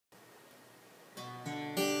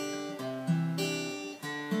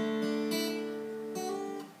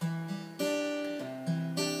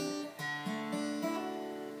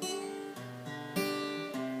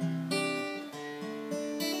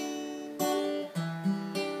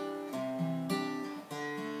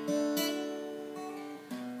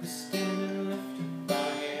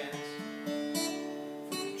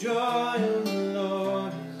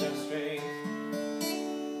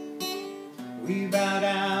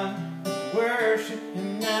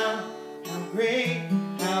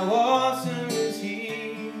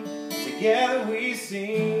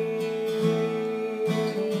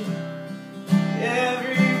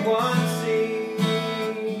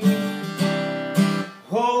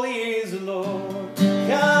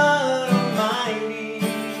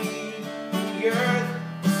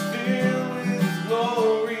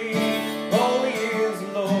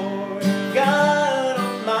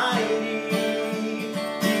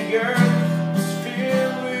earth is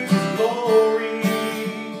filled with glory.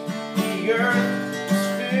 The earth is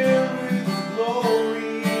filled with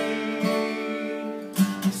glory.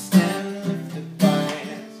 Stand lifted by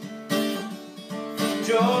hands,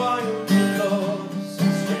 joy of the Lord's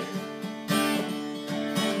strength.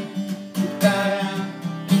 We bow down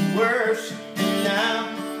and worship now,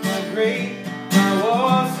 how great, how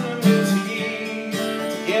awesome is He.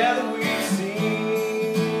 Together we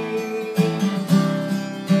sing,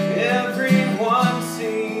 everyone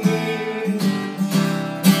sing.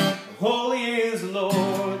 Holy is the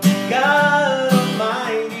Lord, God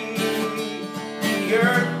Almighty. The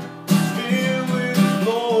earth is filled with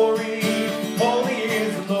glory. Holy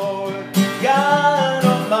is the Lord, God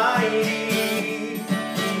Almighty.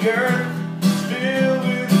 The earth is filled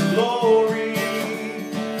with glory.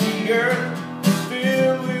 The earth is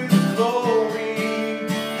filled with glory,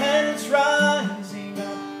 and it's rising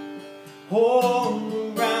up all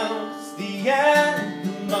around. It's the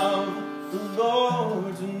anthem of the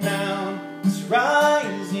Lord's renown. It's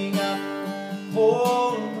rising up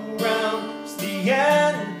all around. It's the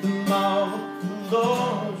anthem of the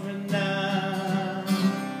Lord's renown.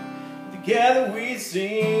 Together we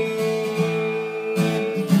sing,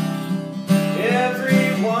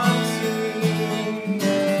 everyone sing.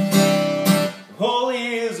 Holy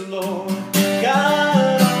is the Lord,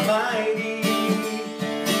 God Almighty.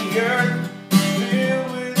 The earth is filled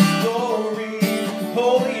with glory.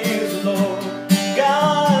 Holy is the Lord,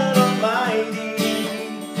 God Almighty.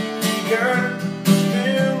 The earth is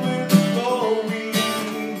filled with glory.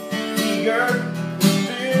 The earth is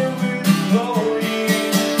filled with glory.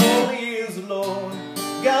 Holy is the Lord,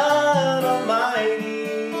 God Almighty.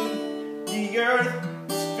 The earth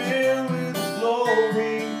is filled with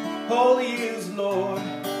glory. Holy is the Lord,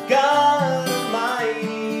 God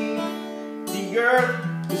Almighty. The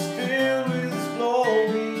earth is filled with His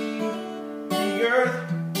glory. The earth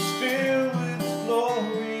is filled with His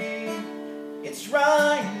glory. It's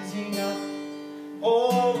rising up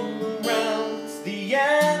all around. It's the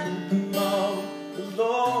anthem of the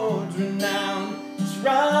Lord's renown. It's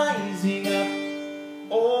rising up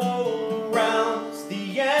all around. It's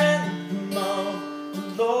the anthem of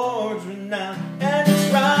the Lord's renown. And it's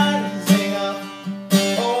rising up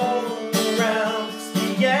all around. It's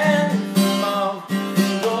the anthem of the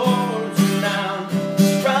Lord's renown.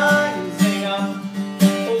 It's rising up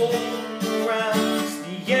all around. It's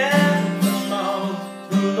the anthem of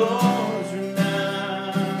the Lord's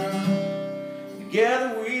renown. Together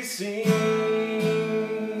we sing,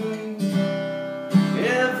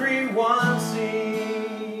 everyone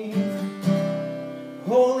sing.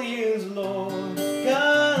 Holy is the Lord,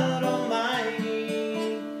 God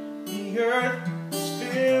Almighty. The earth is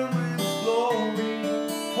filled with glory.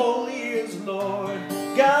 Holy is the Lord,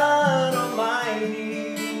 God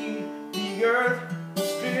Almighty. The earth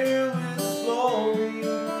is filled with glory.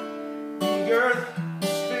 The earth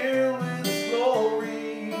is filled with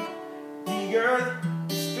glory. The earth